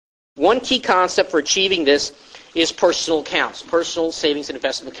One key concept for achieving this is personal accounts, personal savings and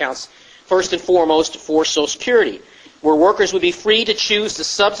investment accounts, first and foremost for Social Security, where workers would be free to choose to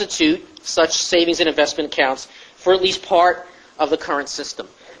substitute such savings and investment accounts for at least part of the current system.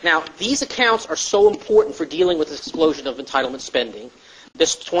 Now, these accounts are so important for dealing with this explosion of entitlement spending,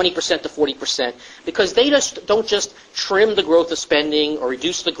 this 20% to 40%, because they don't just trim the growth of spending or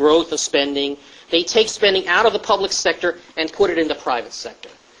reduce the growth of spending. They take spending out of the public sector and put it in the private sector.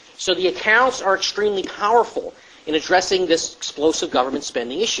 So the accounts are extremely powerful in addressing this explosive government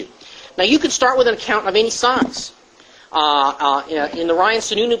spending issue. Now, you can start with an account of any size. In the Ryan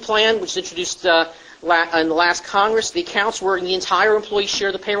Sununu plan, which was introduced in the last Congress, the accounts were in the entire employee share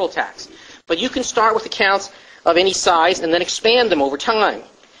of the payroll tax. But you can start with accounts of any size and then expand them over time.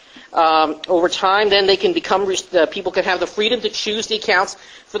 Over time, then they can become, people can have the freedom to choose the accounts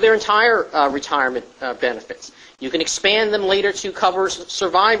for their entire retirement benefits. You can expand them later to cover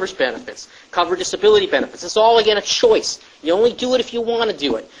survivors' benefits, cover disability benefits. It's all, again, a choice. You only do it if you want to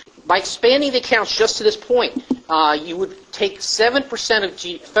do it. By expanding the accounts just to this point, you would take 7%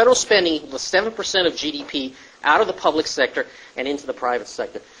 of federal spending equal to 7% of GDP out of the public sector and into the private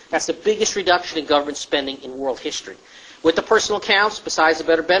sector. That's the biggest reduction in government spending in world history. With the personal accounts, besides the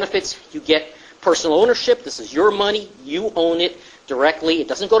better benefits, you get personal ownership. This is your money. You own it directly. It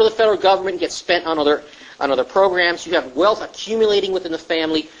doesn't go to the federal government and get spent on other programs. You have wealth accumulating within the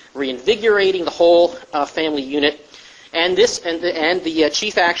family, reinvigorating the whole family unit. And the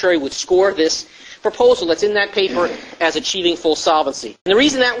chief actuary would score this proposal that's in that paper as achieving full solvency. And the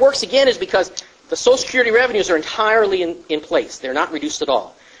reason that works, again, is because the Social Security revenues are entirely in place. They're not reduced at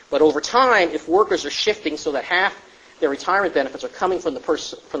all. But over time, if workers are shifting so that half their retirement benefits are coming from the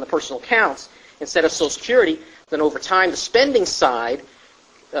personal accounts instead of Social Security, then over time the spending side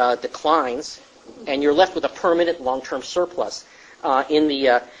declines, and you're left with a permanent long-term surplus in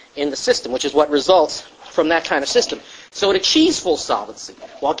the system, which is what results from that kind of system. So it achieves full solvency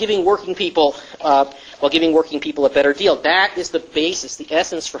while giving working people a better deal. That is the basis, the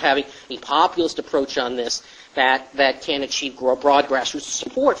essence for having a populist approach on this that can achieve broad grassroots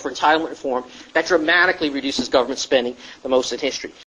support for entitlement reform that dramatically reduces government spending the most in history.